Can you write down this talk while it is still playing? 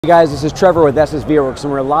Hey guys, this is Trevor with SSVWorks,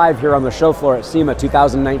 and we're live here on the show floor at SEMA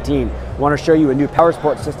 2019. I want to show you a new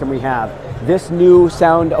Powersports system we have. This new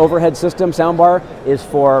sound overhead system, soundbar, is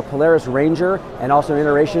for Polaris Ranger and also an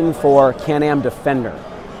iteration for Can-Am Defender.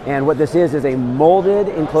 And what this is a molded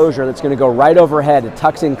enclosure that's going to go right overhead. It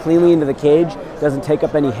tucks in cleanly into the cage, doesn't take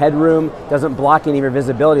up any headroom, doesn't block any of your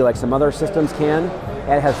visibility like some other systems can.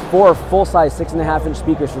 And it has 4 full-size 6.5-inch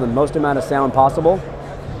speakers for the most amount of sound possible.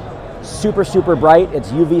 Super bright, it's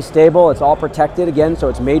UV stable, it's all protected again, so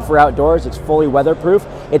it's made for outdoors, it's fully weatherproof.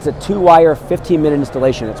 It's a 2-wire 15-minute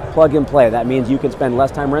installation, it's plug and play. That means you can spend less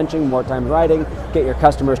time wrenching, more time riding, get your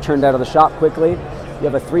customers turned out of the shop quickly. You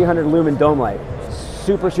have a 300 lumen dome light,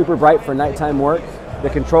 super bright for nighttime work. The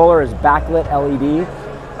controller is backlit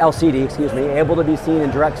LCD, able to be seen in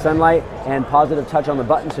direct sunlight and positive touch on the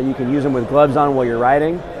button, so you can use them with gloves on while you're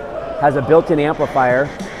riding. Has a built-in amplifier,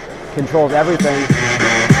 controls everything.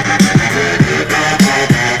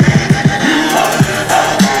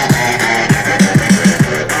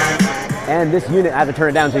 And this unit, I have to turn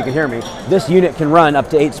it down so you can hear me, this unit can run up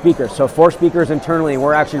to 8 speakers. So 4 speakers internally, and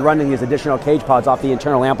we're actually running these additional cage pods off the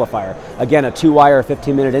internal amplifier. Again, a 2-wire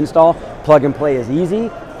 15-minute install. Plug and play is easy.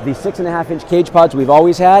 The 6.5-inch cage pods we've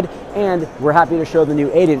always had, and we're happy to show the new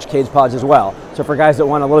 8-inch cage pods as well. So for guys that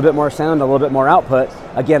want a little bit more sound, a little bit more output,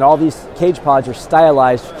 again, all these cage pods are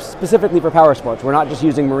stylized specifically for Powersports. We're not just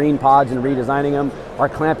using marine pods and redesigning them. Our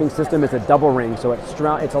clamping system is a double ring, so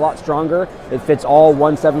it's a lot stronger. It fits all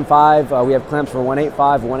 1.75. We have clamps for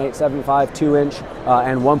 1.85, 1.875, 2-inch,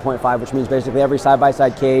 and 1.5, which means basically every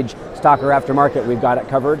side-by-side cage, stock or aftermarket, we've got it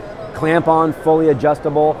covered. Clamp on, fully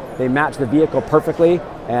adjustable. They match the vehicle perfectly,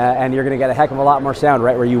 and you're going to get a heck of a lot more sound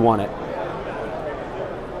right where you want it.